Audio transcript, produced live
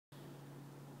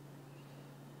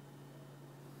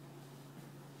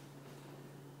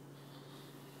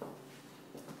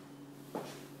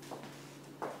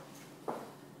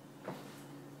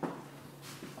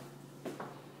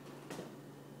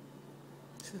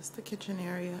This is the kitchen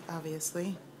area,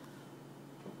 obviously.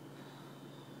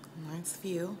 Nice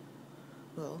view.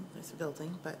 Well, there's a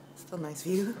building, but still nice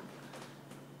view.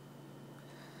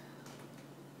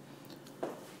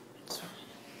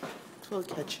 Full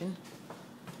kitchen.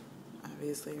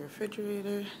 Obviously,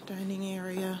 refrigerator, dining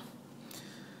area,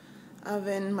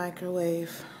 oven,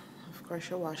 microwave, of course,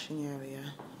 your washing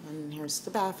area. And here's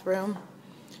the bathroom.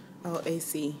 Oh,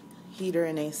 AC, heater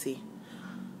and AC.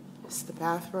 This is the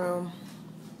bathroom.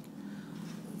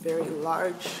 Very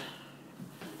large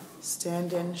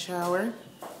stand-in shower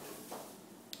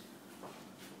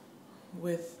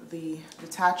with the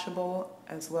detachable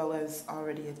as well as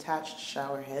already attached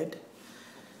shower head.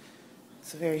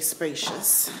 It's very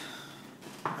spacious.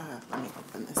 Let me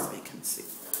open this so you can see.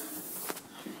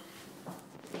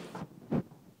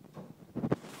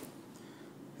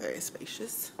 Very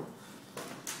spacious.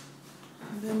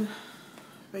 And then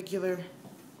regular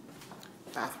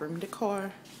bathroom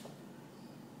decor,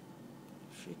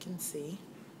 as you can see.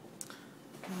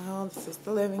 Now this is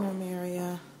the living room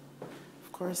area.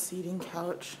 Of course, seating,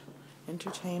 couch,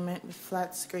 entertainment with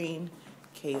flat screen,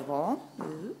 cable.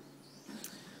 Ooh.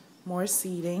 More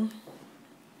seating.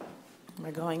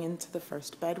 We're going into the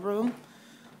first bedroom,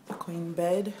 the queen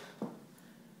bed.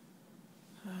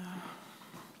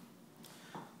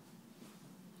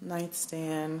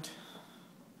 Nightstand.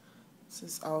 This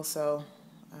is also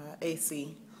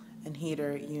AC and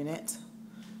heater unit.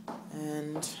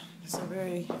 And there's a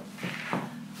very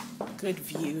good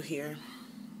view here.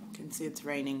 You can see it's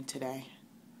raining today,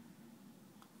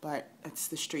 but it's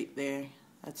the street there.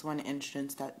 That's one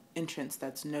entrance. That entrance,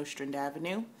 that's Nostrand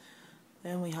Avenue.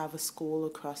 Then we have a school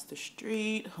across the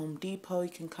street, Home Depot. You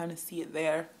can kind of see it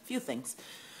there. A few things.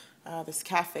 There's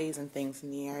cafes and things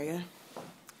in the area.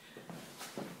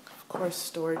 Of course,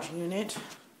 storage unit.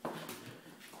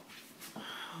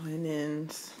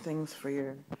 Linens, things for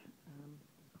your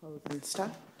clothes and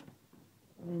stuff.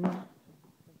 And have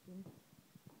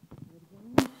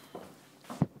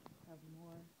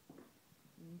more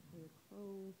things for your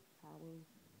clothes, towels.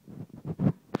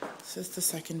 This is the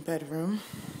second bedroom.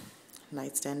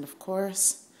 Nightstand, of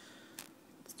course.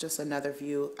 It's just another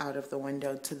view out of the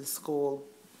window to the school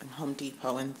and Home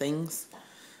Depot and things.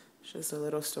 Just a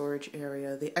little storage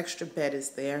area. The extra bed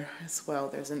is there as well.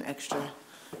 There's an extra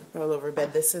rollover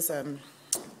bed. This is a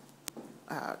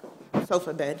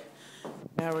sofa bed.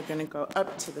 Now we're going to go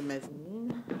up to the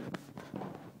mezzanine.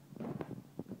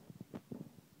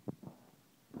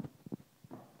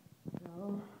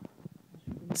 So,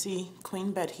 as you can see,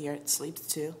 queen bed here. It sleeps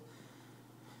too.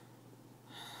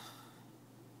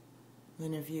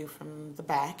 Then a view from the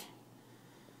back.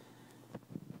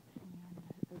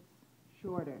 And it's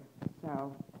shorter,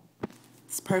 so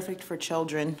it's perfect for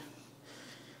children,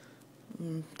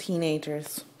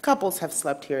 teenagers. Couples have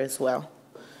slept here as well.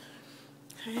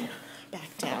 Okay,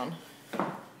 back down.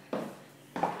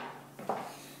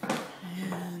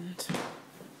 And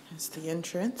here's the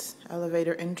entrance,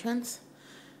 elevator entrance.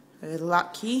 A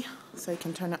lock key, so you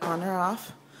can turn it on or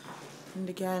off. And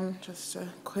again, just a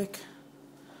quick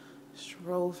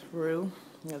stroll through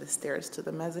the stairs to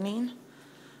the mezzanine.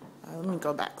 Let me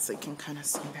go back so you can kind of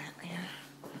see that here.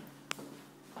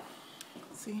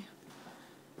 See?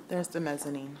 There's the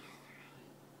mezzanine.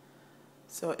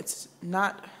 So it's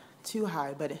not too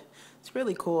high, but it's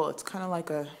really cool. It's kind of like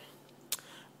a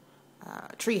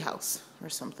tree house or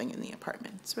something in the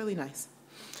apartment. It's really nice.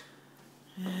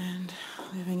 And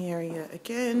living area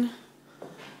again.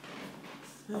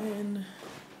 Then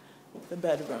the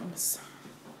bedrooms.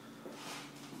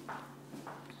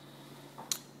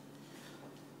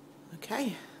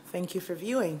 Okay, thank you for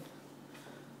viewing,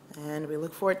 and we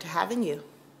look forward to having you.